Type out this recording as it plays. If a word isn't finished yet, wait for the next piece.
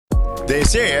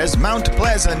This is Mount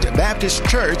Pleasant Baptist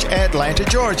Church, Atlanta,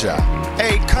 Georgia,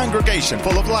 a congregation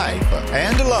full of life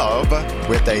and love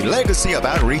with a legacy of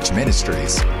outreach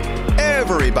ministries.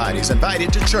 Everybody's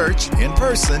invited to church in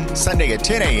person Sunday at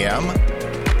 10 a.m.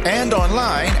 and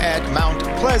online at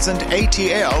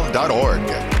mountpleasantatl.org.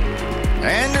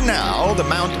 And now, the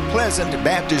Mount Pleasant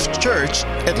Baptist Church,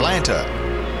 Atlanta.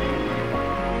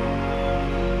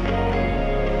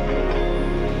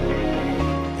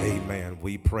 Amen.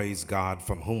 We praise God,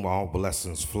 from whom all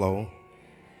blessings flow,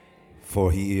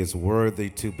 for he is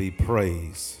worthy to be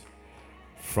praised.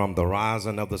 From the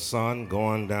rising of the sun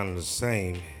going down to the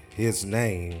same, his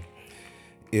name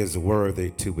is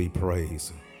worthy to be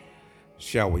praised.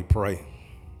 Shall we pray?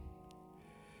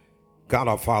 God,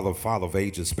 our Father, Father of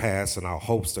ages past and our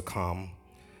hopes to come,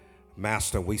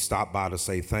 Master, we stop by to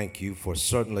say thank you, for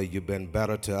certainly you've been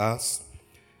better to us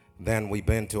than we've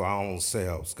been to our own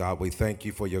selves. God, we thank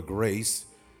you for your grace,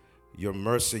 your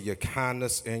mercy, your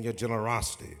kindness, and your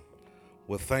generosity.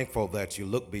 We're thankful that you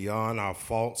look beyond our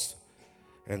faults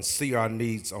and see our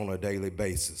needs on a daily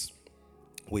basis.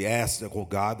 We ask, oh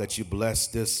God, that you bless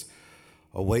this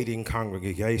awaiting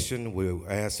congregation. We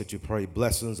ask that you pray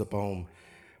blessings upon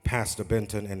Pastor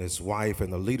Benton and his wife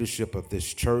and the leadership of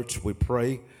this church. We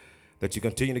pray that you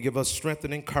continue to give us strength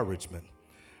and encouragement.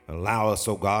 Allow us,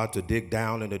 oh God, to dig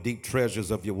down in the deep treasures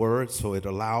of your word so it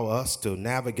allow us to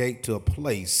navigate to a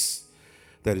place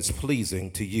that is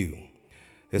pleasing to you.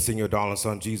 It's in your darling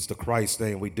Son, Jesus the Christ's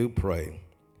name, we do pray.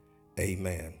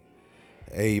 Amen.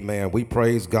 Amen. We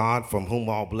praise God, from whom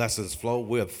all blessings flow.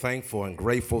 We're thankful and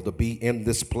grateful to be in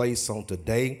this place on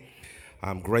today.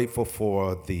 I'm grateful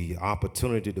for the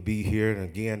opportunity to be here. And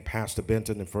again, Pastor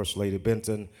Benton and First Lady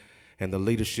Benton and the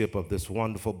leadership of this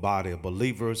wonderful body of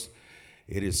believers.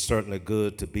 It is certainly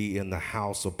good to be in the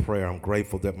house of prayer. I'm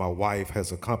grateful that my wife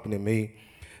has accompanied me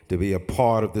to be a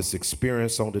part of this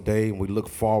experience on today. And we look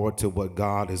forward to what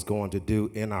God is going to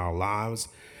do in our lives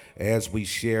as we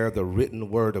share the written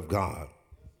word of God.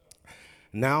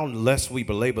 Now, lest we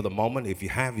belabor the moment, if you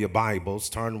have your Bibles,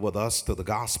 turn with us to the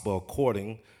gospel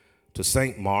according to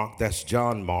St. Mark. That's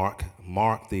John Mark,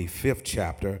 the 5th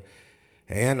chapter.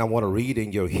 And I want to read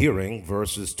in your hearing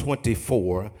verses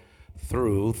 24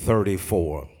 through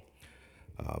 34.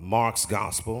 Mark's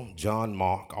gospel, John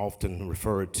Mark, often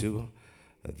referred to,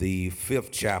 the 5th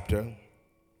chapter.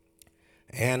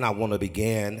 And I want to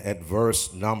begin at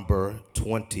verse number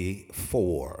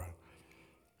 24.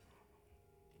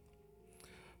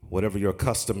 Whatever your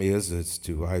custom is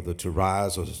to either to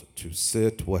rise or to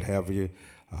sit, what have you.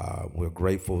 We're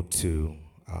grateful to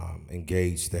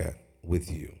engage that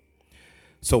with you.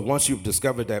 So once you've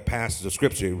discovered that passage of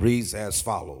scripture, it reads as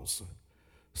follows.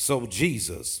 So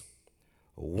Jesus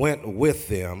went with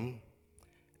them,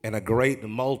 and a great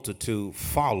multitude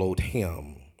followed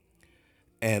him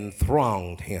and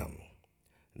thronged him.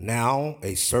 Now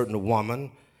a certain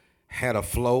woman had a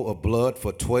flow of blood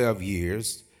for 12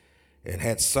 years and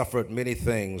had suffered many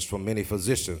things from many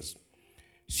physicians.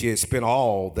 She had spent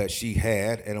all that she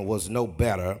had and was no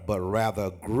better, but rather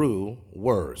grew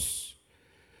worse.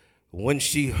 When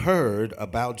she heard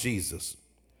about Jesus,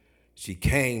 she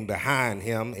came behind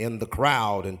him in the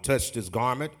crowd and touched his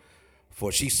garment, for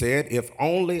she said, if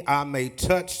only I may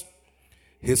touch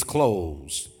his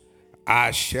clothes,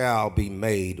 I shall be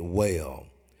made well.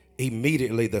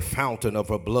 Immediately the fountain of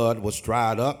her blood was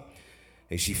dried up,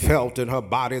 and she felt in her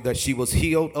body that she was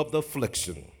healed of the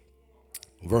affliction.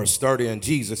 Verse 30, and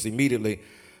Jesus immediately,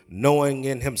 knowing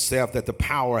in himself that the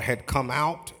power had come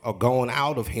out or gone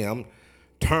out of him,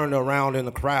 turned around in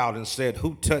the crowd and said,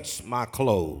 who touched my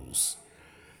clothes?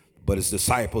 But his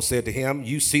disciples said to him,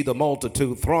 you see the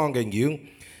multitude thronging you,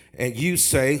 and you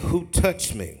say, who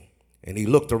touched me? And he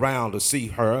looked around to see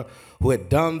her who had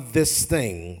done this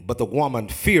thing. But the woman,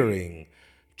 fearing,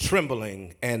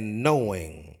 trembling, and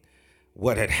knowing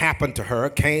what had happened to her,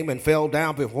 came and fell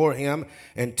down before him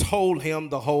and told him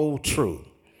the whole truth.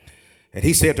 And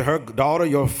he said to her, daughter,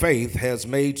 your faith has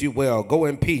made you well. Go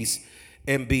in peace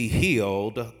and be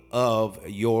healed of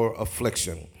your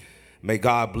affliction. May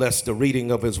God bless the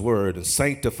reading of his word and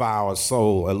sanctify our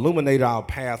soul, illuminate our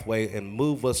pathway, and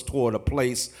move us toward a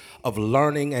place of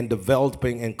learning and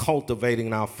developing and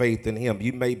cultivating our faith in him.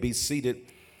 You may be seated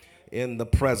in the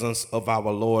presence of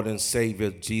our Lord and Savior,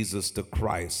 Jesus the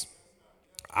Christ.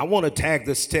 I want to tag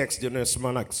this text in this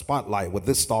spotlight with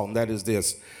this thought, and that is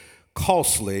this: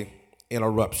 costly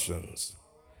interruptions.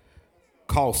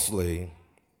 Costly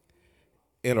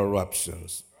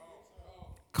interruptions.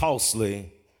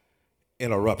 Costly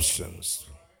interruptions.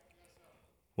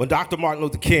 When Dr. Martin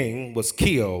Luther King was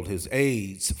killed, his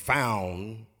aides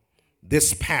found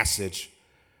this passage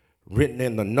written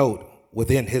in the note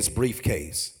within his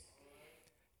briefcase.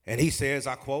 And he says,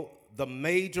 I quote, "The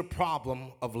major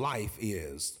problem of life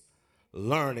is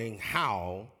learning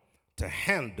how to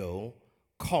handle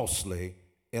costly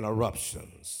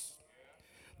interruptions.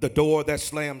 The door that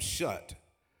slammed shut,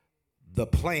 the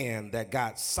plan that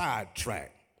got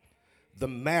sidetracked, the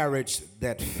marriage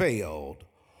that failed,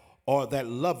 or that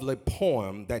lovely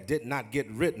poem that did not get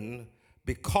written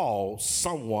because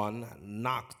someone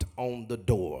knocked on the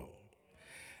door."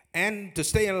 And to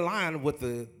stay in line with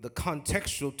the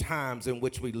contextual times in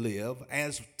which we live,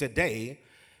 as today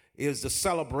is the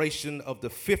celebration of the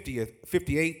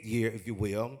 58th year, if you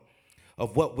will,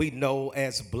 of what we know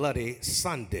as Bloody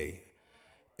Sunday.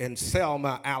 In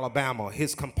Selma, Alabama,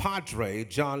 his compadre,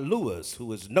 John Lewis,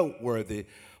 who is noteworthy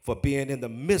for being in the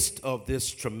midst of this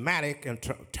traumatic and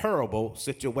terrible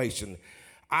situation,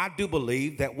 I do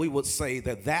believe that we would say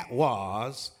that that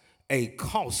was a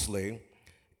costly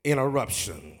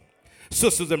interruption.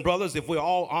 Sisters and brothers, if we're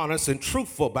all honest and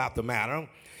truthful about the matter,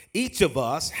 each of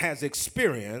us has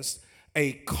experienced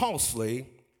a costly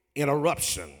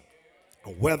interruption.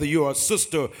 Whether you're a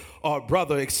sister or a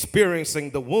brother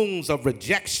experiencing the wounds of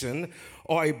rejection,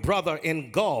 or a brother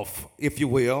engulfed, if you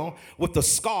will, with the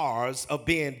scars of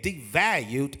being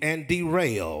devalued and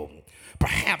derailed.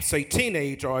 Perhaps a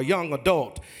teenager or a young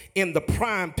adult in the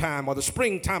prime time or the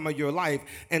springtime of your life,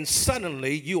 and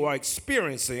suddenly you are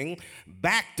experiencing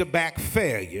back-to-back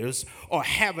failures or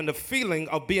having the feeling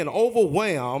of being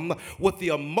overwhelmed with the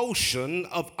emotion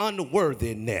of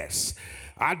unworthiness.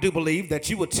 I do believe that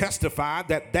you would testify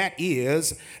that that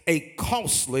is a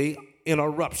costly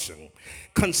interruption.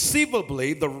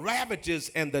 Conceivably, the ravages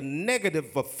and the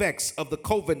negative effects of the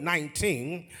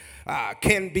COVID-19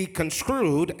 can be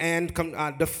construed and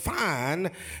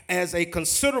defined as a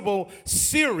considerable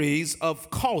series of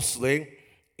costly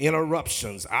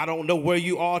interruptions. I don't know where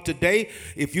you are today.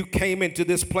 If you came into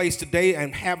this place today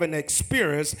and haven't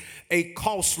experienced a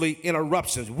costly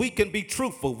interruption, we can be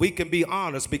truthful, we can be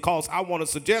honest, because I want to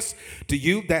suggest to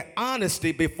you that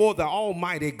honesty before the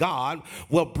Almighty God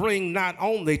will bring not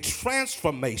only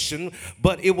transformation,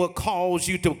 but it will cause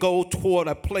you to go toward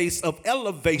a place of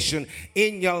elevation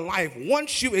in your life.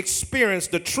 Once you experience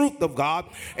the truth of God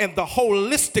and the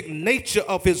holistic nature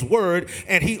of His Word,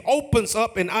 and He opens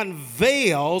up and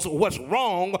unveils what's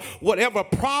wrong, whatever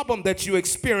problem that you're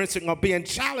experiencing or being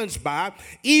challenged by,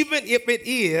 even if it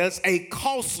is a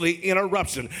costly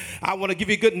interruption. I want to give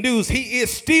you good news. He is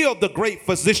still the great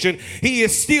physician. He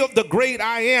is still the great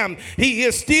I am. He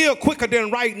is still quicker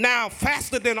than right now,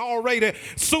 faster than already,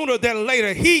 sooner than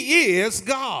later. He is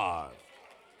God.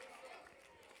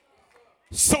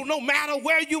 So no matter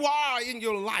where you are in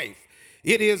your life,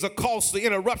 it is a costly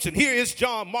interruption. Here is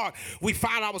John Mark. We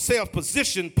find ourselves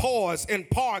positioned, poised, and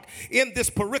parked in this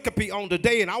pericope on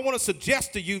today. And I want to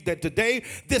suggest to you that today,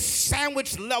 this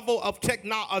sandwich level of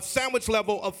sandwich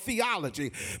level of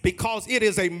theology, because it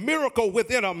is a miracle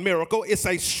within a miracle. It's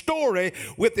a story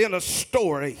within a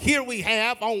story. Here we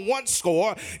have on one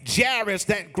score, Jairus,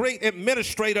 that great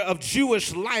administrator of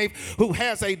Jewish life, who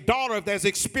has a daughter that's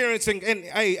experiencing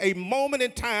a moment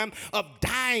in time of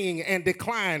dying and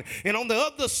decline. And on the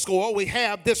other score, we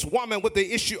have this woman with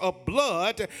the issue of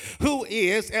blood who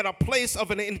is at a place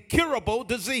of an incurable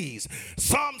disease.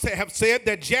 Some have said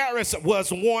that Jairus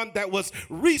was one that was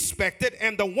respected,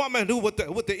 and the woman who with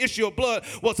the issue of blood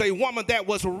was a woman that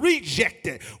was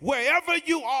rejected. Wherever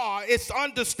you are, it's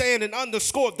understand and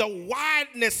underscore the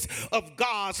wideness of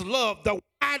God's love, the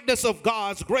kindness of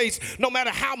God's grace. No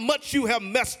matter how much you have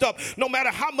messed up, no matter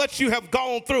how much you have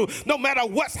gone through, no matter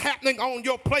what's happening on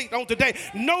your plate on today,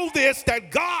 know this,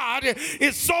 that God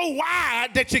is so wide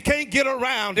that you can't get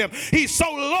around Him. He's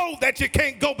so low that you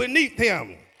can't go beneath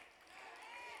Him.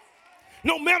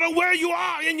 No matter where you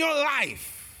are in your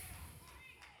life,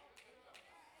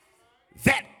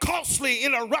 that costly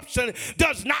interruption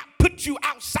does not put you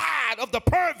outside of the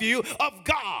purview of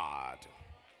God,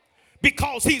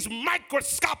 because He's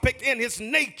microscopic in His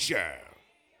nature.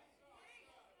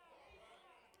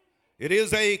 It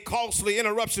is a costly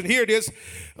interruption. Here it is.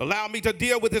 Allow me to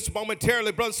deal with this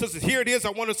momentarily, brothers and sisters. Here it is. I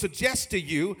want to suggest to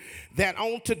you that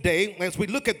on today, as we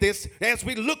look at this, as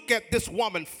we look at this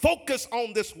woman, focus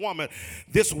on this woman.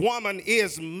 This woman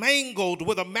is mangled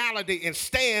with a malady and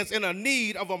stands in a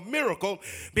need of a miracle,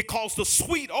 because the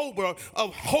sweet odor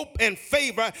of hope and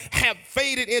favor have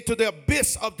faded into the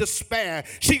abyss of despair.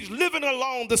 She's living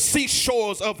along the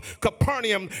seashores of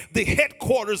Capernaum, the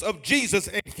headquarters of Jesus,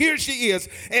 and here she is.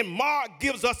 And Mark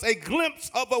gives us a glimpse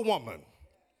of a woman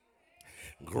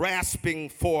grasping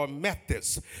for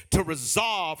methods to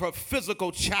resolve her physical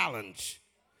challenge.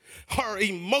 her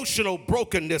emotional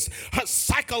brokenness, her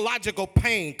psychological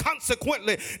pain.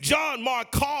 Consequently, John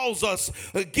Mark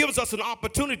gives us an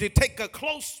opportunity to take a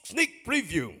close sneak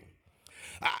preview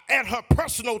at her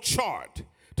personal chart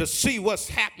to see what's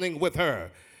happening with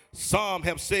her. Some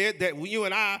have said that you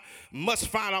and I must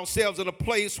find ourselves in a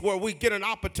place where we get an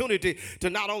opportunity to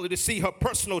not only to see her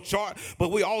personal chart,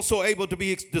 but we're also able to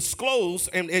be disclosed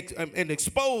and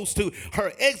exposed to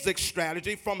her exit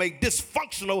strategy from a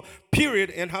dysfunctional period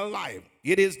in her life.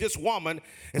 It is this woman,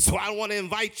 and so I want to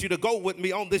invite you to go with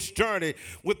me on this journey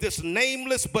with this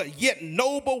nameless but yet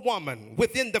noble woman.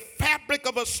 Within the fabric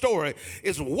of her story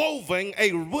is woven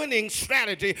a winning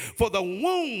strategy for the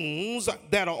wounds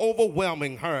that are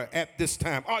overwhelming her at this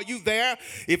time. Are you there?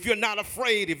 If you're not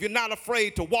afraid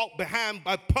to walk behind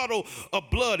a puddle of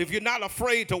blood, if you're not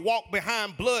afraid to walk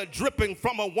behind blood dripping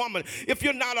from a woman, if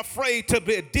you're not afraid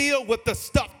to deal with the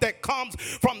stuff that comes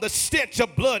from the stench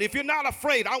of blood, if you're not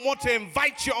afraid, I want to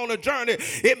invite you on a journey.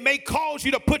 It may cause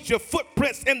you to put your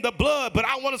footprints in the blood, but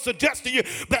I want to suggest to you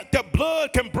that the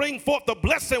blood can bring forth the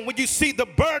blessing when you see the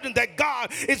burden that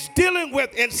God is dealing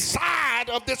with inside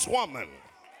of this woman.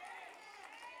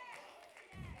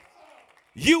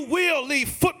 You will leave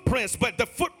footprints, but the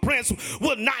footprints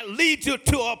will not lead you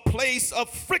to a place of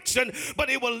friction, but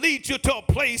it will lead you to a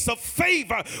place of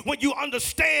favor when you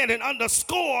understand and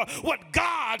underscore what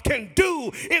God can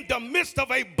do in the midst of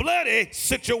a bloody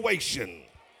situation.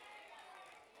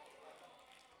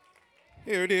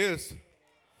 Here it is.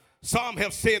 Some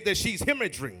have said that she's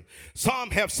hemorrhaging. Some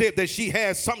have said that she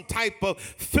has some type of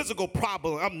physical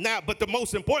problem. But the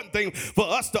most important thing for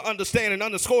us to understand and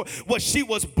underscore was she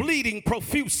was bleeding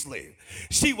profusely.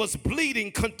 She was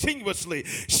bleeding continuously.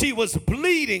 She was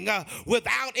bleeding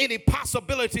without any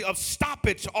possibility of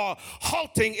stoppage or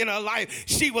halting in her life.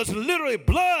 She was literally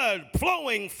blood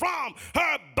flowing from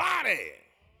her body.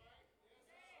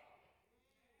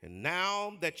 And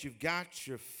now that you've got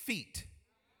your feet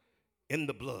in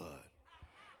the blood,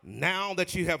 now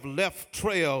that you have left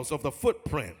trails of the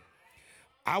footprint,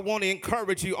 I want to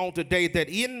encourage you on today that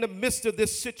in the midst of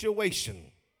this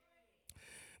situation,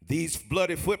 these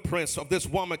bloody footprints of this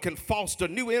woman can foster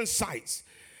new insights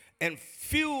and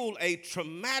fuel a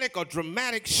traumatic or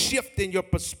dramatic shift in your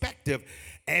perspective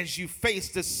as you face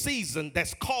the season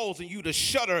that's causing you to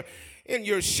shudder in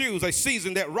your shoes, a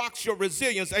season that rocks your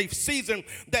resilience, a season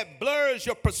that blurs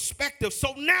your perspective.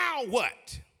 So now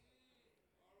what?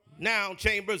 Now,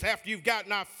 Chambers, after you've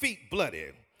gotten our feet bloody,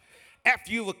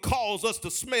 after you've caused us to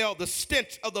smell the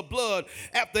stench of the blood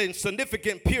after a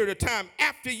significant period of time,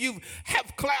 after you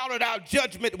have clouded our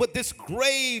judgment with this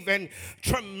grave and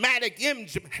traumatic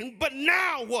image, but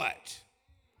now what?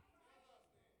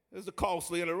 There's a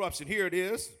costly interruption. Here it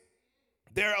is.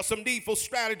 There are some needful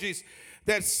strategies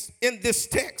that's in this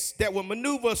text that will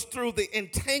maneuver us through the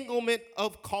entanglement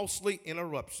of costly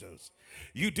interruptions.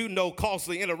 You do know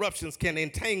costly interruptions can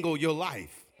entangle your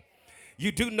life.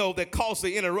 You do know that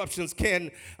costly interruptions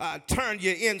can turn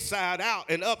you inside out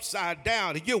and upside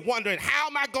down. And you're wondering, how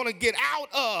am I going to get out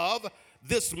of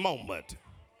this moment?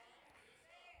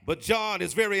 But John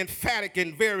is very emphatic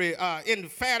and very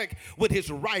emphatic with his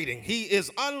writing. He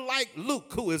is unlike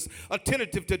Luke, who is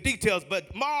attentive to details,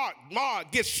 but Mark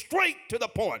gets straight to the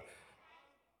point.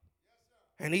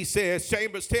 And he says,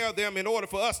 Chambers, tell them in order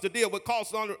for us to deal with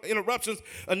costly interruptions,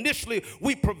 initially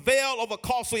we prevail over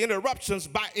costly interruptions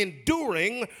by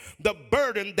enduring the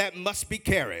burden that must be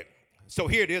carried. So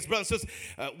here it is, brothers and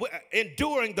sisters,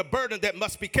 enduring the burden that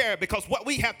must be carried, because what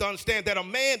we have to understand that a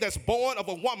man that's born of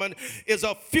a woman is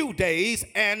a few days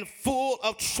and full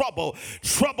of trouble.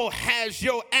 Trouble has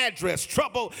your address.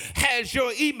 Trouble has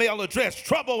your email address.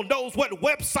 Trouble knows what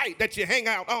website that you hang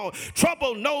out on.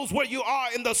 Trouble knows where you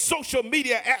are in the social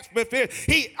media atmosphere.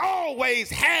 He always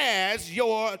has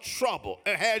your trouble.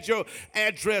 It has your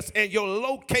address and your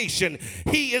location.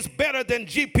 He is better than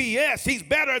GPS. He's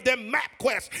better than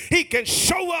MapQuest. He can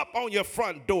show up on your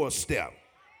front doorstep.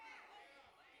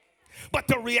 But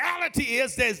the reality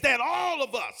is that all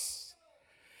of us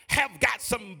have got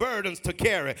some burdens to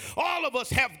carry. All of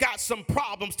us have got some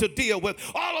problems to deal with.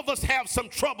 All of us have some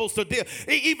troubles to deal.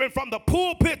 Even from the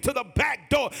pulpit to the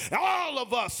back door, all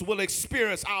of us will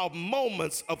experience our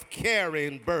moments of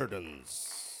carrying burdens.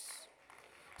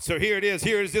 So here it is.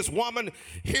 Here is this woman.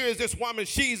 Here is this woman.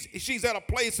 She's at a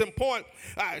place and point.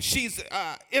 She's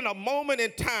in a moment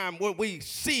in time where we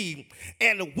see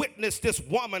and witness this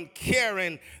woman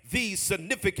carrying these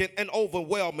significant and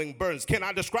overwhelming burdens. Can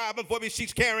I describe them for me?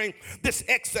 She's carrying this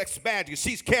excess baggage.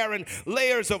 She's carrying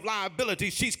layers of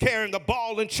liability. She's carrying the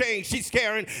ball and chain. She's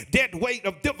carrying dead weight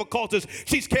of difficulties.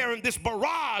 She's carrying this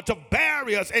barrage of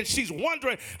barriers, and she's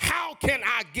wondering, how can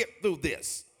I get through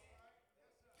this?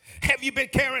 Have you been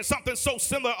carrying something so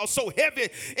similar or so heavy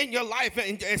in your life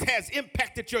and it has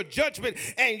impacted your judgment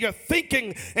and your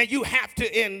thinking and you have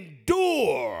to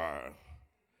endure?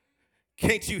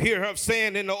 Can't you hear her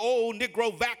saying in the old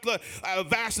Negro vernacular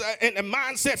and the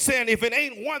mindset saying, if it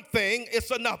ain't one thing, it's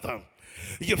another.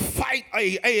 You fight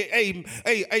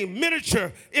a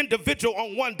miniature individual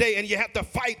on one day and you have to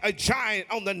fight a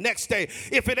giant on the next day.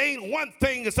 If it ain't one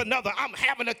thing, it's another. I'm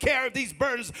having to carry these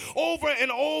burdens over and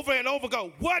over and over.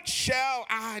 Go, what shall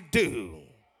I do?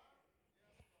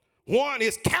 One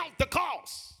is count the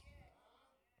cost.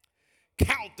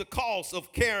 Count the cost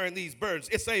of carrying these burdens.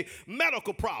 It's a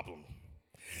medical problem.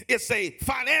 It's a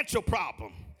financial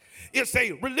problem. It's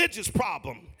a religious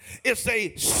problem. It's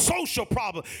a social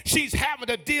problem. She's having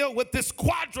to deal with this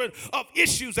quadrant of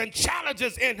issues and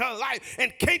challenges in her life.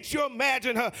 And can't you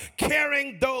imagine her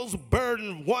carrying those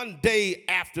burdens one day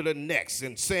after the next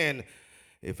and saying,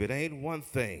 if it ain't one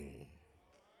thing,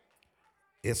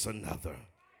 it's another.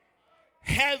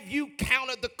 Have you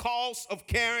counted the cost of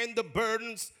carrying the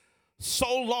burdens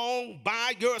so long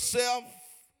by yourself?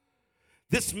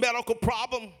 This medical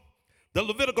problem, the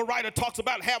Levitical writer talks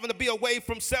about having to be away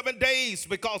from 7 days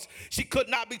because she could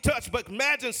not be touched. But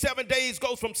imagine 7 days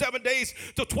goes from 7 days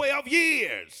to 12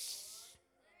 years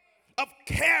of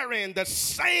carrying the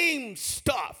same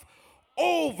stuff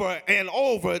over and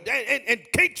over. And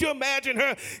can't you imagine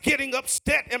her getting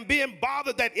upset and being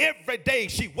bothered that every day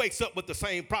she wakes up with the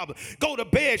same problem? Go to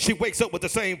bed, she wakes up with the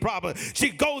same problem.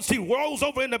 She rolls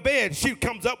over in the bed, she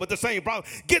comes up with the same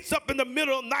problem. Gets up in the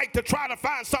middle of the night to try to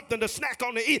find something to snack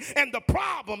on to eat, and the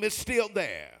problem is still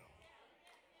there.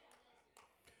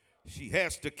 She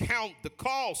has to count the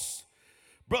cost.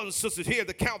 Brothers and sisters, here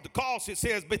to count the cost, it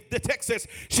says, but the text says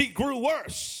she grew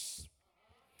worse.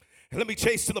 And let me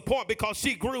chase to the point, because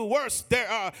she grew worse. There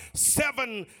are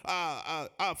 7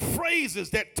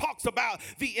 phrases that talks about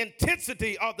the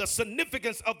intensity of the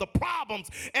significance of the problems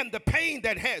and the pain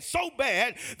that had so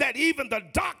bad that even the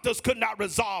doctors could not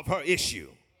resolve her issue.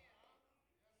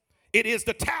 It is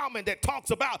the Talmud that talks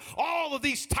about all of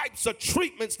these types of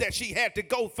treatments that she had to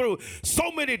go through,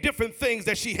 so many different things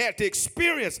that she had to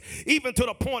experience, even to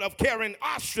the point of carrying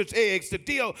ostrich eggs to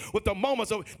deal with the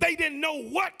moments of, they didn't know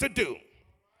what to do.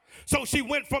 So she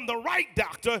went from the right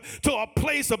doctor to a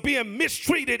place of being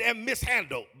mistreated and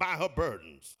mishandled by her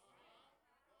burdens.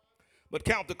 But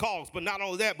count the cost. But not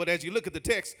only that, but as you look at the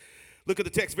text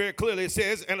very clearly. It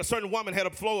says, and a certain woman had a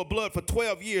flow of blood for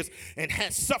 12 years and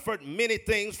had suffered many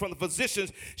things from the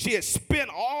physicians. She had spent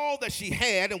all that she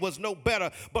had and was no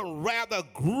better, but rather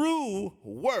grew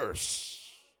worse.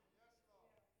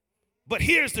 But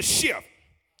here's the shift.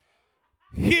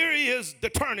 Here is the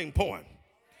turning point.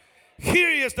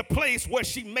 Here is the place where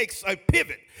she makes a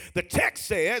pivot. The text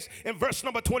says in verse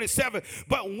number 27,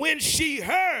 but when she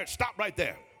heard, stop right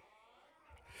there.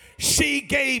 She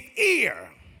gave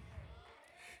ear.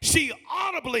 She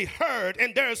audibly heard,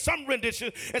 and there is some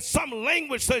rendition and some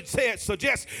language that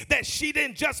suggests that she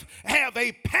didn't just have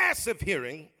a passive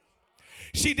hearing.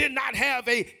 She did not have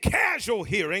a casual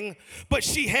hearing, but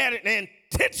she had an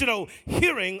intentional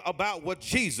hearing about what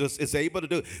Jesus is able to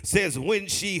do. It says when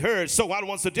she heard. So I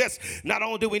want to suggest not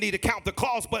only do we need to count the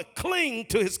cost, but cling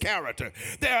to his character.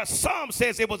 There are some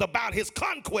says it was about his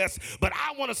conquest, but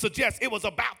I want to suggest it was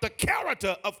about the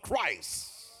character of Christ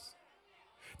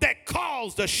that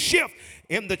caused a shift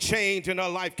in the change in her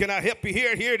life. Can I help you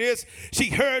here? Here it is.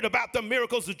 She heard about the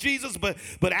miracles of Jesus, but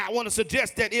I want to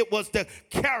suggest that it was the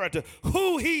character,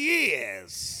 who he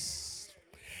is,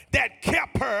 that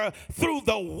kept her through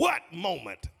the what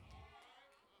moment.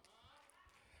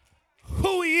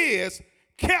 Who he is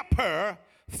kept her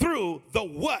through the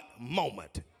what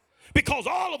moment. Because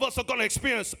all of us are going to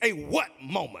experience a what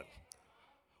moment.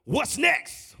 What's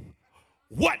next?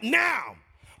 What now?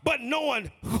 But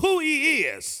knowing who he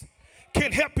is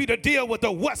can help you to deal with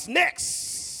the what's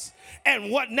next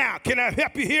and what now. Can I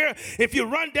help you here? If you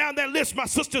run down that list, my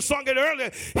sister sung it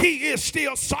earlier, he is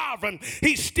still sovereign.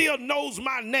 He still knows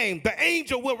my name. The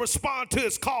angel will respond to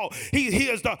his call. He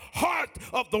hears the heart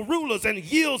of the rulers and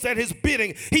yields at his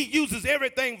bidding. He uses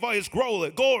everything for his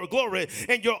glory,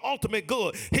 and your ultimate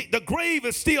good. The grave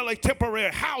is still a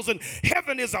temporary housing.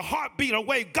 Heaven is a heartbeat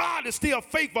away. God is still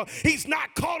faithful. He's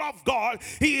not caught off guard.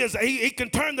 He can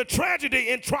turn the tragedy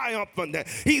in triumph.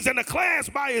 He's in a class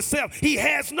by himself. He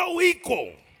has no equal.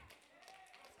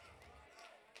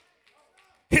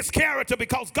 His character,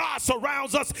 because God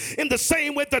surrounds us in the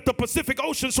same way that the Pacific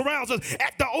Ocean surrounds us.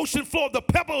 At the ocean floor, the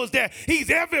pebble is there. He's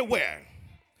everywhere,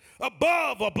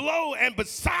 above or below and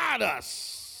beside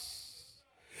us.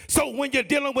 So when you're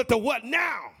dealing with the what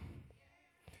now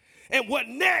and what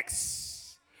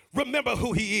next, remember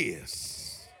who he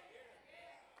is.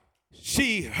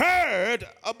 she heard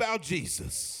about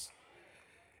Jesus.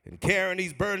 And carrying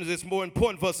these burdens, it's more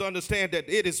important for us to understand that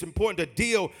it is important to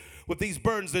deal with these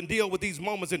burdens and deal with these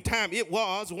moments in time. It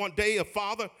was one day a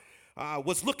father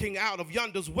was looking out of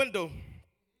yonder's window,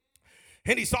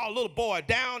 and he saw a little boy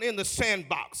down in the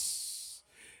sandbox.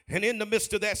 And in the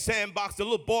midst of that sandbox, the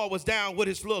little boy was down with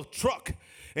his little truck,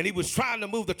 and he was trying to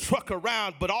move the truck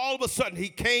around, but all of a sudden he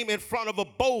came in front of a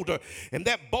boulder, and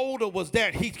that boulder was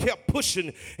there. He kept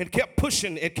pushing and kept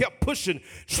pushing and kept pushing,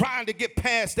 trying to get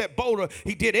past that boulder.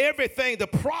 He did everything to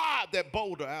prod that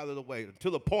boulder out of the way, to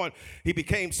the point he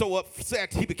became so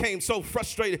upset, he became so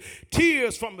frustrated,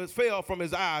 tears fell from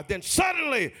his eyes. Then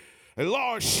suddenly a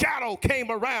large shadow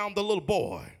came around the little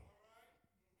boy.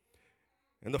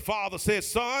 And the father said,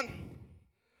 "Son,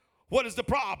 what is the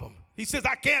problem?" He says,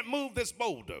 "I can't move this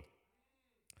boulder.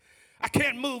 I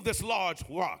can't move this large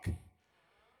rock."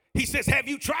 He says, "Have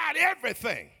you tried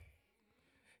everything?"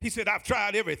 He said, "I've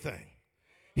tried everything."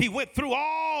 He went through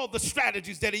all the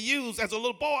strategies that he used as a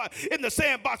little boy in the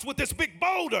sandbox with this big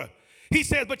boulder. He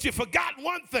says, "But you forgot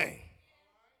one thing.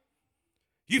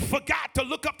 You forgot to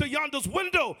look up to yonder's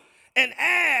window and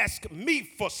ask me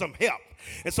for some help."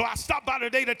 And so I stopped by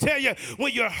today to tell you,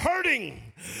 when you're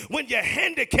hurting, when you're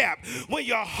handicapped, when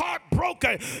you're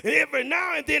heartbroken, every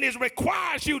now and then it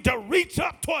requires you to reach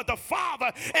up toward the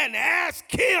Father and ask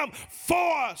him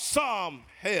for some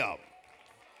help.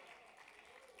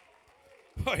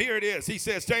 Oh, here it is. He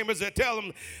says, Chambers, that tell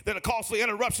them that a costly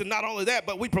interruption, not only that,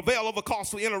 but we prevail over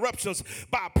costly interruptions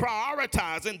by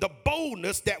prioritizing the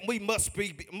boldness that we must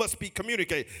be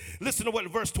communicated. Listen to what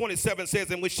verse 27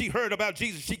 says. "And when she heard about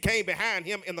Jesus, she came behind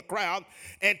him in the crowd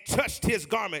and touched his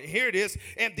garment." Here it is.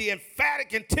 And the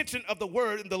emphatic intention of the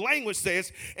word in the language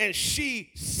says, "And she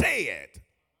said."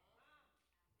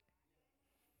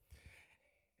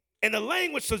 And the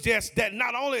language suggests that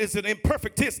not only is it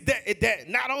imperfect tense, that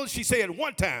not only she said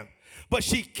one time, but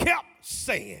she kept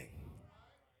saying.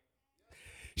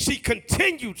 She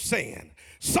continued saying.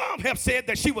 Some have said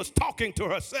that she was talking to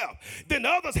herself. Then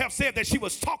others have said that she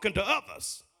was talking to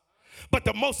others. But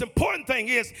the most important thing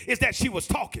is that she was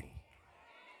talking.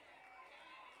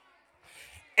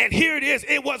 And here it is.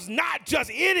 It was not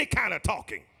just any kind of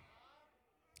talking,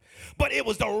 but it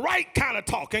was the right kind of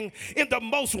talking in the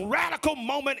most radical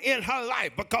moment in her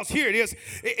life. Because here it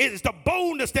is the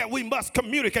boldness that we must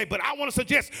communicate. But I want to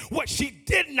suggest what she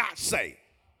did not say.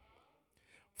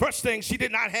 First thing, she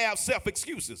did not have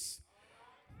self-excuses.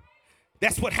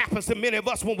 That's what happens to many of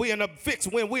us when we're in a fix,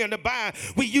 when we're in the bind.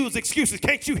 We use excuses.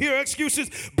 Can't you hear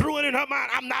excuses brewing in her mind?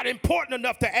 I'm not important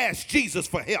enough to ask Jesus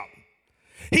for help.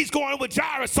 He's going with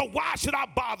Jairus, so why should I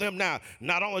bother him now?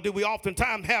 Not only do we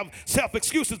oftentimes have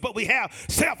self-excuses, but we have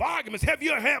self-arguments. Have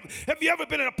you ever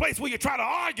been in a place where you try to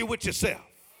argue with yourself?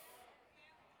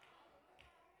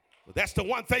 Well, that's the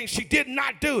one thing she did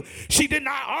not do. She did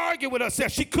not argue with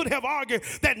herself. She could have argued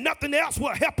that nothing else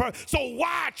will help her, so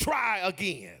why try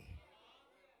again?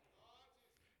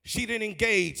 She didn't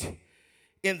engage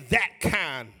in that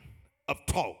kind of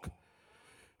talk.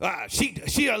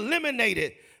 She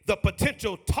eliminated the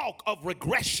potential talk of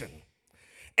regression,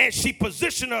 and she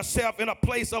positioned herself in a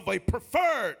place of a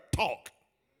preferred talk.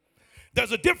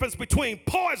 There's a difference between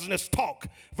poisonous talk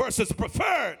versus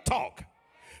preferred talk.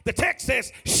 The text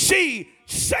says, she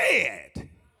said.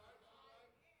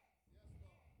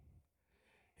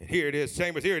 And here it is,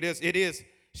 Chambers, here it is,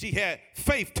 she had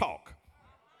faith talk.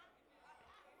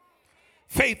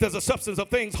 Faith is a substance of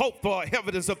things hoped for,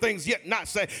 evidence of things yet not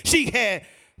seen. She had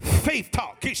faith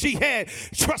talk. She had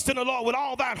trust in the Lord with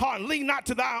all thine heart and lean not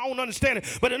to thy own understanding,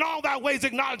 but in all thy ways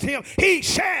acknowledge him. He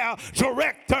shall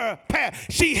direct her path.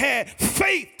 She had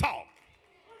faith talk.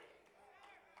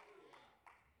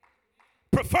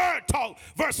 Preferred talk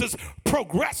versus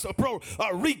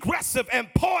regressive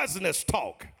and poisonous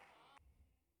talk.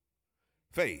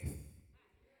 Faith.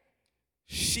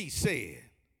 She said.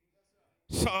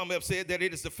 Some have said that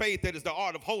it is the faith that is the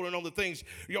art of holding on to things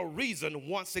your reason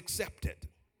once accepted.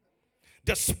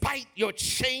 Despite your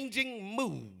changing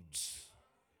moods,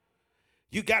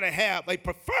 you got to have a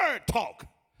preferred talk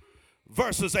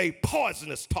versus a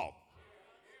poisonous talk.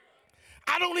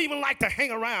 I don't even like to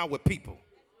hang around with people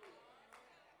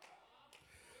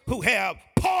who have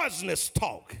poisonous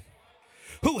talk,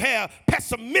 who have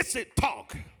pessimistic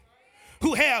talk,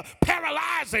 who have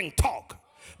paralyzing talk.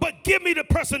 But give me the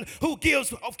person who gives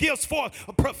forth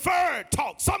a preferred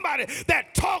talk, somebody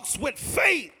that talks with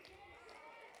faith.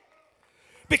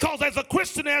 Because as a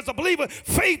Christian, as a believer,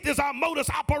 faith is our modus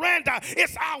operandi.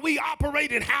 It's how we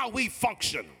operate and how we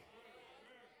function.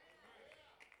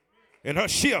 And her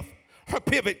shift, her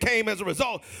pivot came as a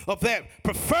result of that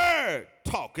preferred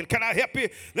talk. And can I help you?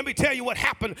 Let me tell you what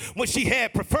happened when she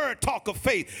had preferred talk of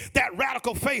faith. That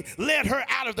radical faith led her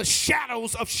out of the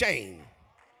shadows of shame.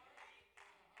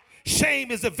 Shame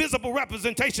is the visible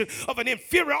representation of an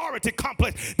inferiority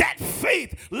complex. That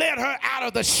faith led her out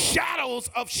of the shadows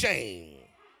of shame.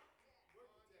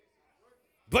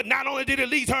 But not only did it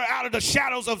lead her out of the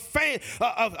shadows of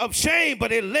shame,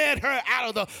 but it led her out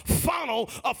of the funnel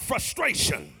of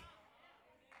frustration.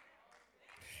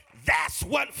 That's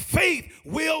what faith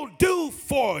will do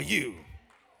for you.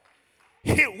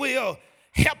 It will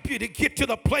help you to get to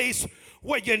the place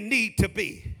where you need to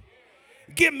be.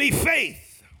 Give me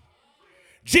faith.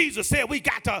 Jesus said we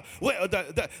got to,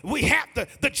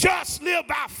 the just live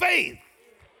by faith.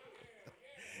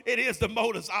 It is the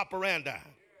modus operandi.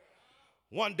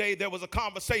 One day there was a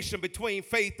conversation between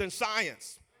faith and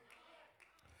science.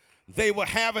 They were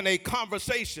having a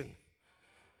conversation.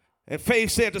 And faith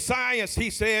said to science,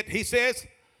 he says,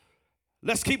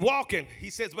 let's keep walking. He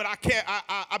says, but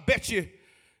I bet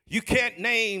you can't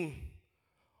name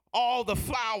all the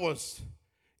flowers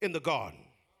in the garden.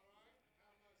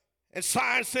 And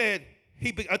science said,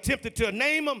 he attempted to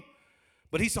name them,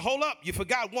 but he said, hold up, you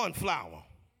forgot one flower.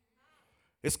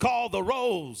 It's called the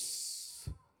rose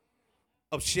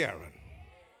of Sharon.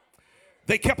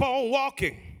 They kept on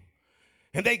walking,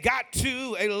 and they got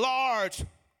to a large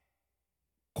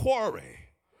quarry.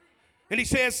 And he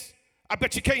says, I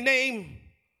bet you can't name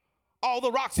all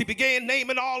the rocks. He began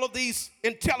naming all of these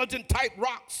intelligent type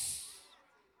rocks.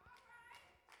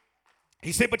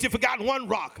 He said, but you forgot one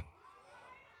rock.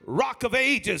 Rock of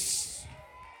ages,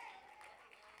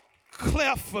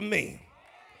 cleft for me,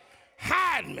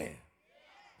 hide me.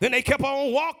 Then they kept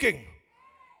on walking,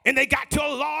 and they got to a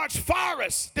large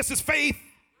forest. This is faith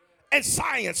and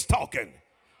science talking.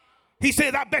 He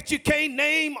said, I bet you can't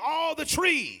name all the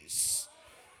trees.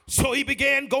 So he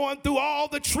began going through all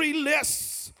the tree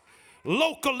lists,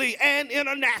 locally and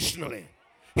internationally.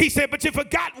 He said, but you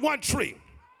forgot one tree.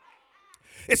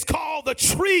 It's called the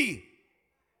tree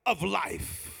of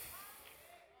life.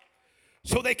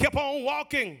 So they kept on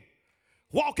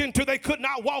walking till they could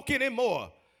not walk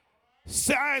anymore.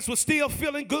 Science was still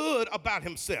feeling good about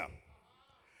himself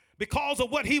because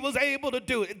of what he was able to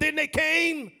do. And then they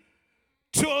came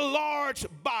to a large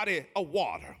body of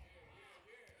water.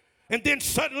 And then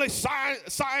suddenly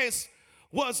science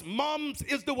was mums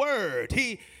is the word.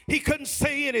 He couldn't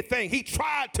say anything. He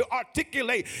tried to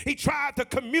articulate. He tried to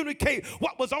communicate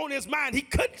what was on his mind. He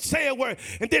couldn't say a word.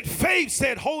 And then faith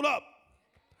said, hold up.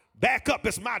 Back up,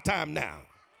 it's my time now.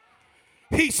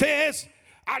 He says,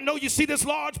 I know you see this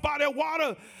large body of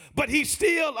water, but he's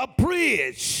still a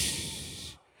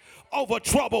bridge over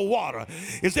troubled water.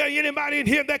 Is there anybody in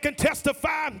here that can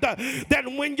testify that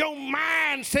when your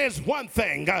mind says one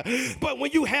thing, but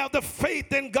when you have the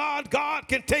faith in God, God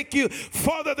can take you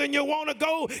further than you want to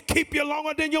go, keep you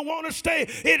longer than you want to stay.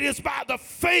 It is by the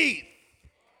faith.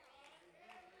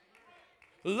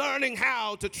 Learning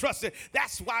how to trust it.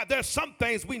 That's why there's some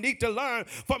things we need to learn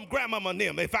from Grandmama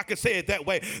Nim, if I could say it that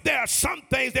way. There are some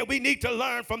things that we need to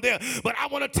learn from there. But I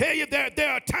want to tell you there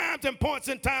are times and points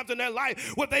in times in their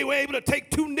life where they were able to take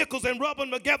two nickels and rub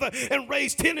them together and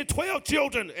raise 10 and 12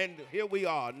 children. And here we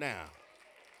are now.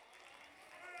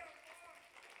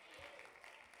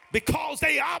 Because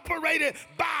they operated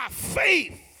by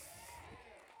faith.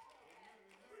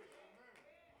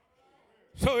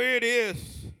 So here it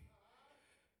is.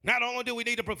 Not only do we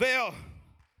need to prevail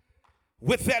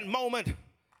with that moment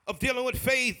of dealing with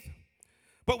faith,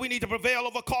 but we need to prevail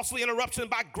over costly interruption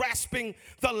by grasping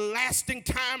the lasting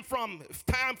time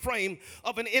frame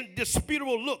of an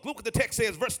indisputable look. Look what the text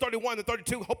says, verse 31 and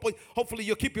 32. Hopefully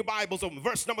you'll keep your Bibles open.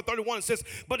 Verse number 31, it says,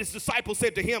 but his disciples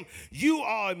said to him, you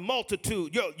are a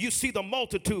multitude. You see the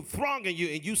multitude thronging you,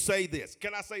 and you say this.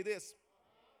 Can I say this?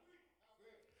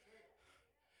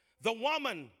 The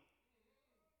woman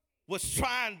was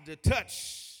trying to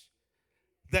touch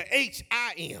the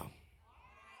H-I-M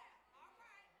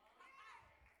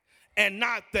and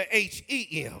not the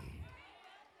H-E-M.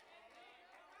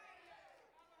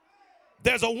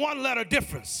 There's a one-letter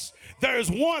difference. There is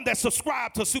one that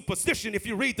subscribed to superstition if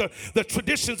you read the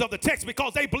traditions of the text,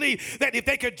 because they believe that if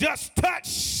they could just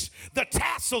touch the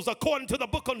tassels according to the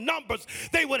book of Numbers,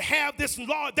 they would have this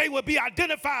law. They would be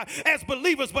identified as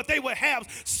believers, but they would have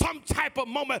some type of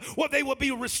moment where they would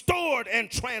be restored and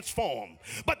transformed.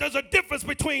 But there's a difference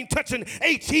between touching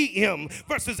H-E-M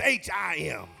versus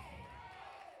H-I-M.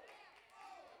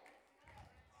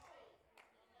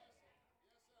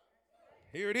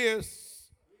 Here it is.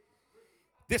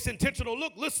 This intentional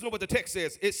look, listen to what the text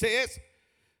says. It says,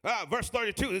 verse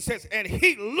 32, it says, and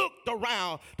he looked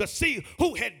around to see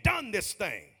who had done this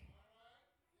thing.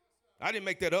 I didn't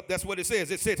make that up. That's what it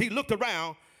says. It says he looked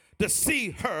around to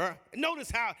see her.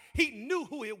 Notice how he knew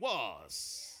who it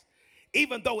was,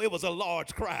 even though it was a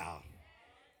large crowd.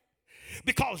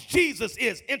 Because Jesus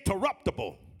is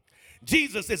interruptible.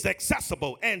 Jesus is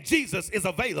accessible, and Jesus is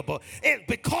available. And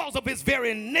because of his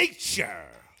very nature,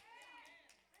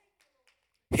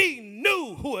 he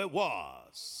knew who it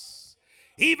was.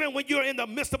 Even when you're in the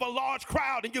midst of a large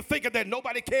crowd and you're thinking that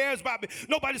nobody cares about me,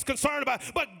 nobody's concerned about me,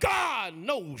 but God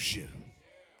knows you.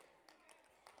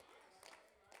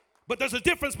 But there's a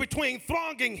difference between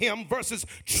thronging him versus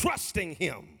trusting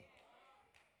him.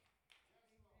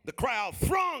 The crowd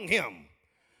thronged him,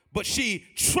 but she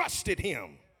trusted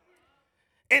him.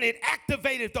 And it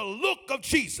activated the look of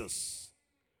Jesus.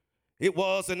 It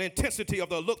was an intensity of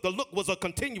the look. The look was a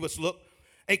continuous look,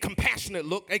 a compassionate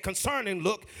look, a concerning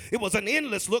look. It was an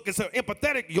endless look. It's an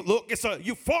empathetic look. It's a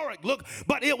euphoric look.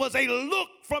 But it was a look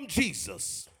from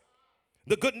Jesus.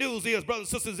 The good news is,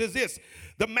 brothers and sisters, is this.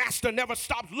 The master never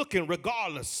stops looking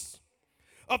regardless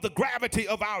of the gravity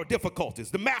of our difficulties.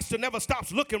 The master never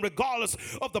stops looking regardless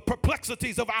of the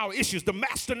perplexities of our issues. The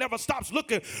master never stops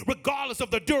looking regardless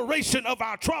of the duration of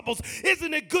our troubles.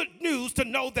 Isn't it good news to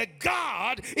know that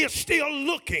God is still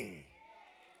looking?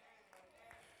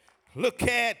 Look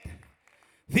at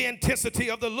the intensity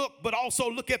of the look, but also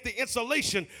look at the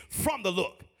insulation from the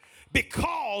look.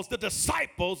 Because the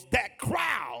disciples, that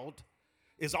crowd,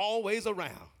 is always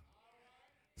around.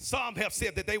 Some have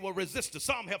said that they were resistors.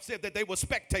 Some have said that they were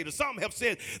spectators. Some have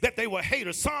said that they were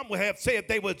haters. Some have said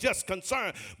they were just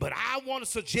concerned. But I want to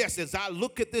suggest, as I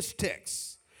look at this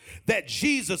text, that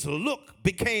Jesus' look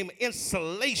became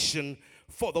insulation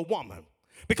for the woman.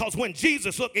 Because when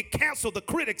Jesus looked, it canceled the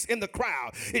critics in the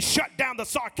crowd. It shut down the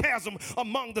sarcasm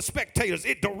among the spectators.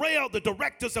 It derailed the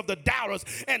directors of the doubters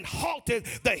and halted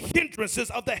the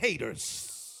hindrances of the haters.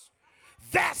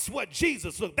 That's what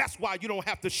Jesus looked. That's why you don't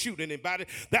have to shoot anybody.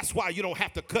 That's why you don't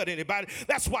have to cut anybody.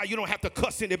 That's why you don't have to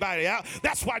cuss anybody out.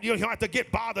 That's why you don't have to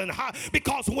get bothered and hot.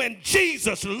 Because when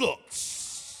Jesus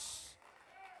looks,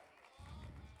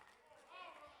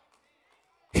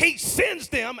 he sends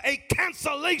them a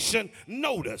cancellation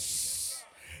notice.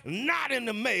 Not in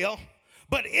the mail,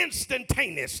 but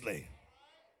instantaneously.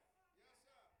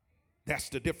 That's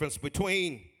the difference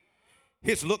between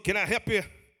his look. Can I help you?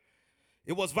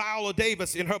 It was Viola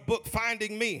Davis in her book,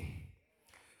 Finding Me,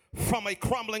 from a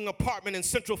crumbling apartment in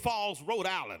Central Falls, Rhode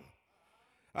Island,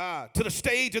 to the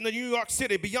stage in the New York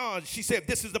City beyond. She said,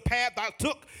 this is the path I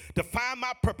took to find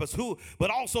my purpose,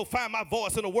 but also find my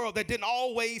voice in a world that didn't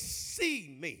always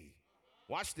see me.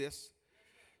 Watch this.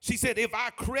 She said, if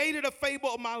I created a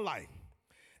fable of my life,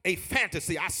 a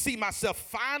fantasy, I see myself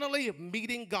finally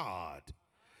meeting God.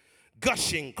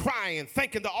 Gushing, crying,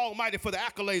 thanking the Almighty for the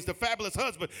accolades, the fabulous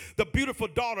husband, the beautiful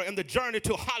daughter, and the journey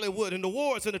to Hollywood, and the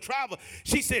wars and the travel.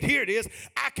 She said, here it is.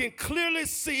 I can clearly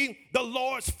see the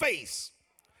Lord's face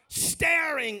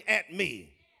staring at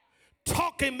me,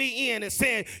 talking me in and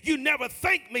saying, you never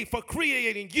thanked me for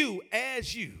creating you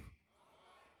as you.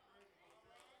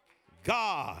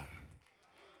 God,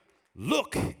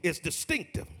 look is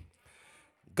distinctive.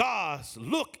 God's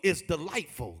look is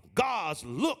delightful. God's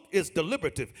look is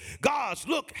deliberative. God's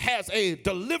look has a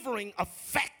delivering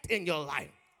effect in your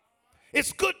life.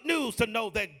 It's good news to know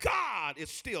that God is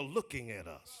still looking at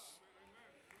us.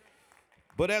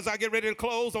 But as I get ready to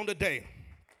close on the day,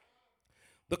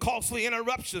 the costly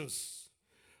interruptions,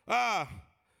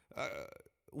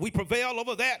 we prevail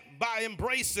over that by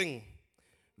embracing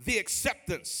the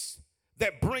acceptance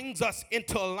that brings us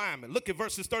into alignment. Look at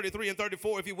verses 33 and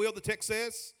 34, if you will. The text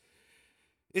says,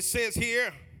 it says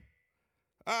here,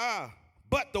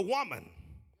 but the woman,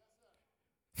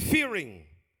 fearing,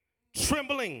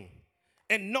 trembling,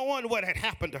 and knowing what had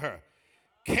happened to her,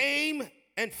 came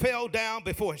and fell down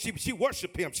before him. She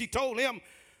worshiped him. She told him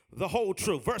the whole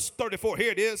truth. Verse 34,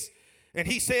 here it is. And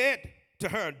he said to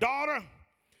her, daughter,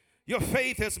 your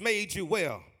faith has made you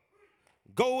well.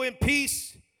 Go in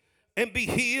peace and be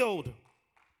healed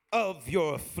of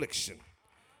your affliction.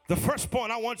 The first point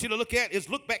I want you to look at is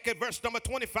look back at verse number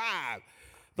 25.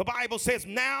 The Bible says,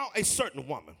 now a certain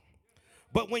woman.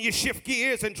 But when you shift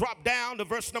gears and drop down to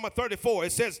verse number 34,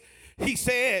 it says, he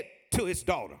said to his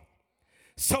daughter.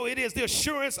 So it is the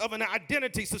assurance of an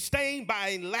identity sustained by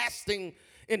a lasting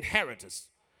inheritance.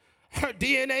 Her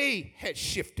DNA had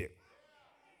shifted.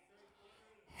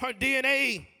 Her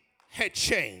DNA had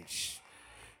changed.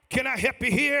 Can I help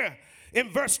you here? In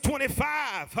verse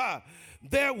 25,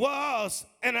 there was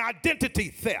an identity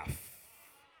theft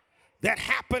that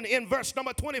happened in verse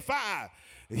number 25.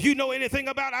 You know anything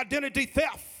about identity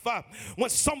theft? When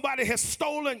somebody has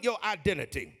stolen your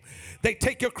identity, they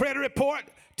take your credit report,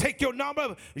 take your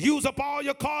number, use up all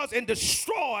your cards, and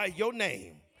destroy your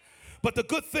name. But the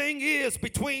good thing is,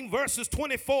 between verses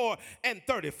 24 and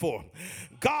 34,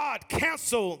 God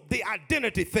canceled the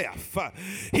identity theft.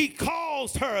 He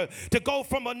caused her to go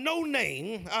from a no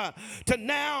name to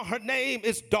now her name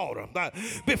is daughter.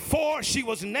 Before she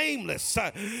was nameless,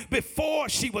 before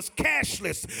she was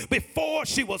cashless, before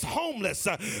she was homeless,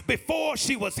 before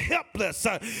she was helpless,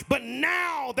 but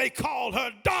now they call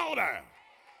her daughter.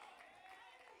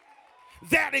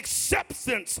 That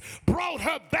acceptance brought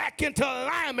her back into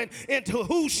alignment into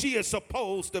who she is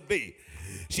supposed to be.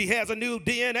 She has a new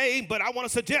DNA, but I want to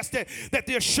suggest that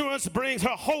the assurance brings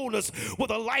her wholeness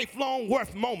with a lifelong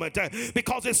worth moment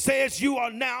because it says you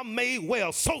are now made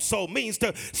well. So means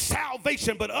to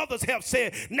salvation, but others have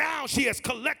said now she has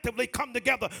collectively come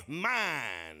together,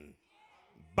 mind,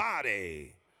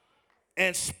 body,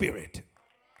 and spirit.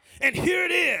 And here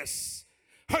it is.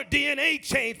 Her DNA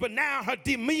changed, but now her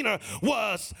demeanor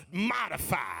was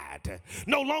modified.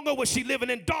 No longer was she living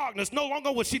in darkness. No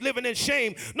longer was she living in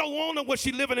shame. No longer was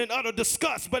she living in utter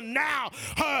disgust. But now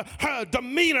her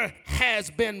demeanor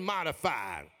has been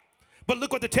modified. But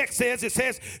look what the text says. It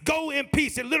says, go in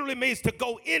peace. It literally means to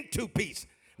go into peace,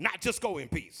 not just go in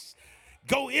peace.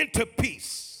 Go into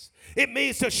peace. It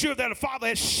means to assure that the Father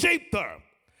has shaped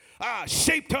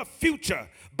her future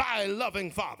by a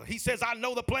loving Father. He says, I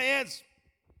know the plans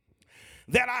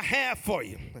that I have for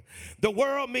you. The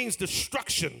world means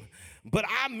destruction, but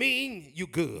I mean you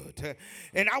good.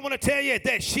 And I want to tell you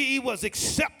that she was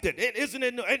accepted. And isn't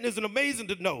it amazing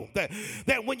to know that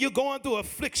when you're going through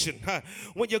affliction,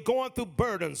 when you're going through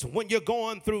burdens, when you're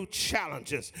going through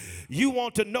challenges, you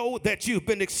want to know that you've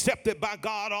been accepted by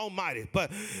God Almighty.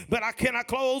 But I cannot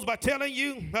close by telling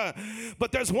you,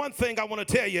 but there's one thing I want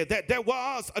to tell you, that there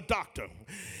was a doctor.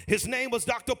 His name was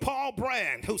Dr. Paul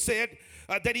Brand, who said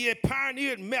that he had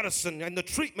pioneered medicine and the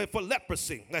treatment for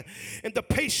leprosy. And the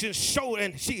patient's shoulder,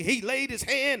 and he laid his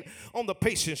hand on the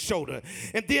patient's shoulder.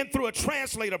 And then through a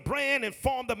translator, Brand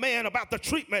informed the man about the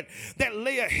treatment that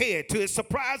lay ahead. To his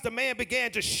surprise, the man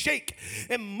began to shake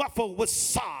and muffle with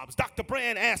sobs. Dr.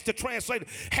 Brand asked the translator,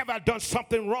 have I done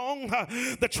something wrong?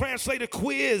 The translator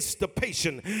quizzed the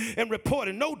patient and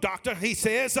reported, no, doctor, he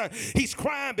says, he's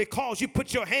crying because you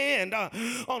put your hand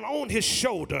on his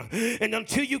shoulder. And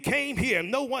until you came here,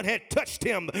 no one had touched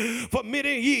him for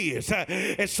many years.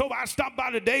 And so I stopped by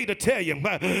today to tell you,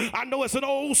 I know it's an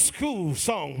old school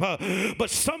song, but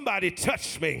somebody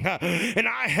touched me, and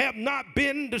I have not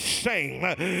been the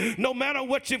same. No matter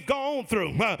what you've gone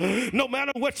through, no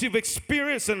matter what you've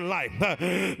experienced in life,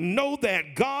 know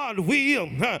that God will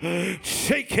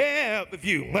take care of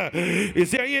you. Is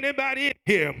there anybody in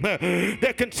here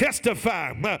that can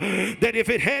testify that if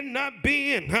it had not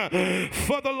been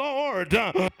for the Lord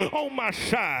on my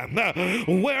side,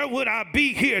 where would I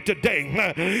be here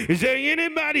today? Is there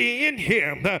anybody in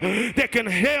here that can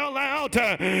yell out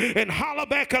and holler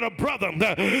back at a brother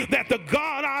that the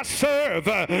God I serve,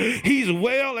 he's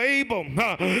well able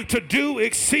to do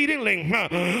exceedingly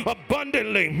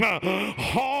abundantly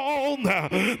all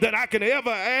that I can ever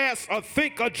ask or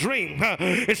think or dream.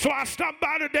 And so I stopped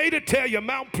by today to tell you,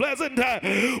 Mount Pleasant,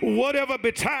 whatever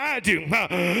betide you,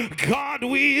 God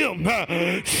will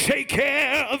take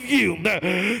care of you.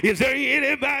 Is there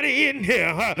anybody in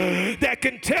here that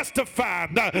can testify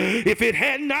if it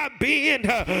had not been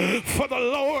for the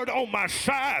Lord on my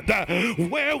side,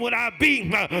 where would I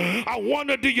be? I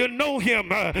wonder, do you know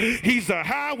him? He's a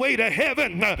highway to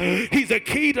heaven. He's a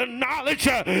key to knowledge.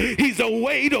 He's a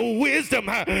way to wisdom.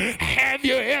 Have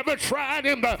you ever tried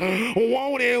him?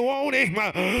 Won't he, won't he?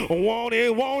 Won't he,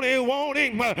 won't he, won't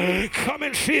he? Come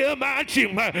and see about you.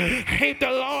 Ain't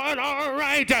the Lord all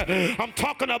right? I'm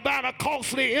talking about a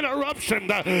costly interruption.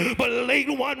 But late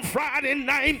one Friday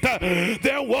night,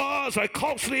 there was a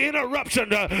costly interruption.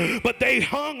 But they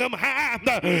hung him high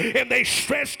and they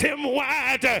stretched him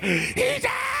wide. He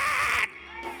died!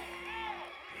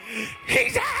 He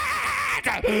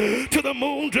died! To the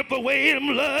moon drip away in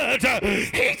blood.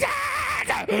 He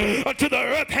died! To the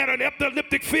earth had an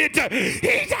epileptic fit.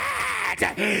 He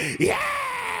died!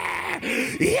 Yeah!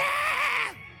 Yeah!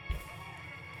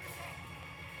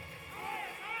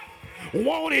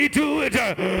 Won't he do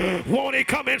it? Won't he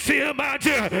come and see about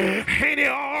you? Ain't he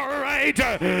all right?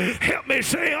 Help me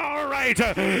say all right.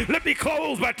 Let me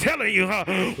close by telling you,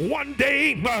 one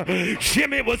day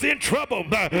Jimmy was in trouble.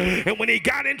 And when he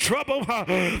got in trouble,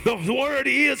 the word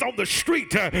is on the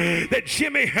street that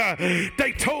Jimmy,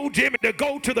 they told Jimmy to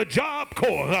go to the Job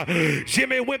Corps.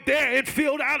 Jimmy went there and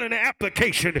filled out an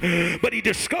application, but he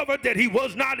discovered that he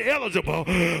was not eligible.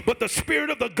 But the Spirit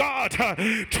of the God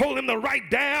told him to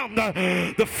write down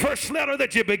the first letter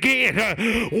that you began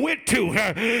went to,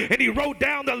 and he wrote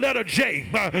down the letter J.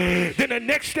 Then the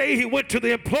next day he went to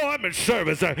the employment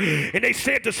service, and they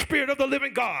said the Spirit of the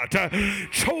living God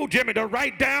told Jimmy to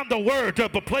write down the word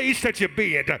of the place that you're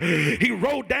being. He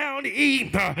wrote down E.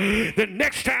 The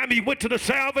next time he went to the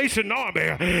Salvation Army,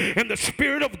 and the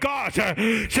Spirit of God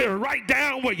said write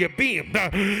down where you're being,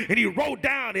 and he wrote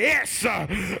down S,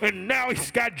 and now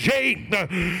he's got J,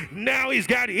 now he's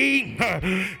got E,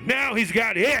 now he's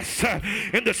got S,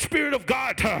 and the Spirit of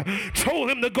God told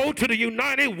him to go to the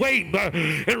United Way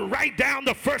and write down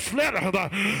the first letter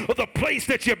of the place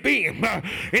that you're being,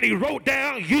 and he wrote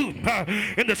down U,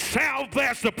 and the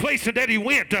Southwest, the place that he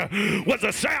went was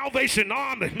a Salvation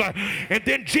Army, and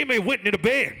then Jimmy went into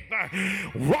bed,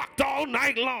 rocked all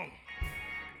night long,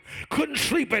 couldn't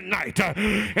sleep at night,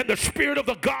 and the Spirit of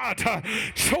the God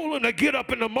told him to get up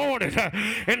in the morning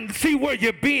and see where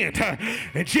you've been,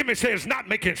 and Jimmy said it's not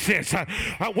making sense.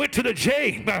 I went to the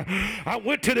J, I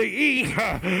went to the E,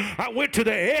 I went to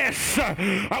the S,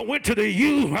 I went to the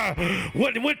U,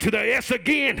 went to the S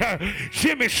again.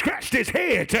 Jimmy scratched his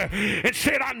head and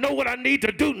said, I know what I need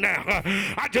to do now.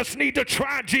 I just need to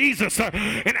try Jesus,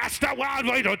 and that's why I'm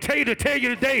going to tell you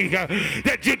today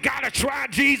that you got to try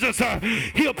Jesus.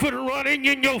 He'll put a running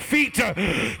in your feet,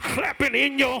 clapping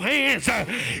in your hands.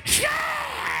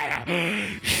 Shout!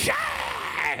 Shout!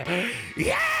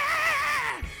 Yeah!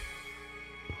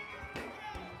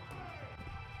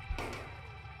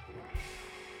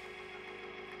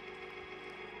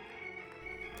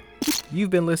 You've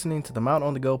been listening to the Mount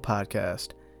on the Go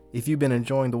podcast. If you've been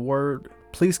enjoying the word,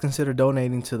 please consider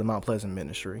donating to the Mount Pleasant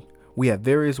Ministry. We have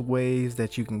various ways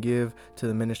that you can give to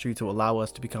the ministry to allow us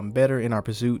to become better in our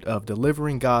pursuit of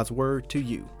delivering God's word to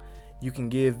you. You can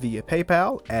give via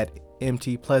PayPal at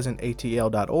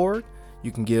mtpleasantatl.org.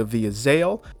 You can give via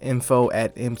Zelle,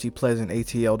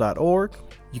 info@mtpleasantatl.org.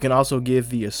 You can also give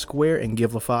via Square and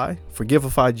Givelify. For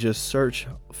Givelify, just search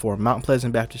for Mount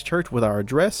Pleasant Baptist Church with our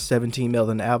address, 17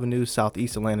 Melvin Avenue,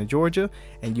 Southeast Atlanta, Georgia,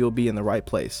 and you'll be in the right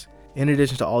place. In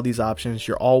addition to all these options,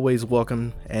 you're always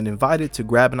welcome and invited to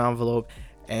grab an envelope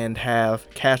and have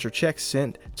cash or checks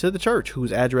sent to the church,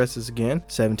 whose address is again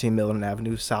 17 Melvin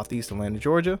Avenue, Southeast Atlanta,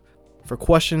 Georgia. For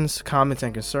questions, comments,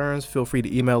 and concerns, feel free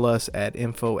to email us at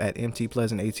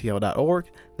info@mtpleasantatl.org.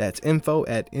 That's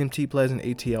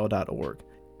info@mtpleasantatl.org.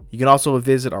 You can also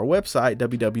visit our website,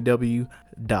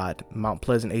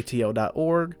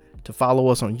 www.mountpleasantatl.org, to follow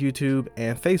us on YouTube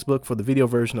and Facebook for the video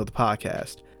version of the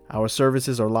podcast. Our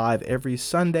services are live every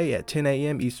Sunday at 10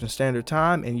 a.m. Eastern Standard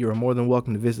Time, and you are more than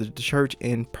welcome to visit the church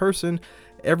in person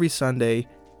every Sunday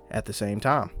at the same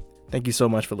time. Thank you so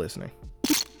much for listening.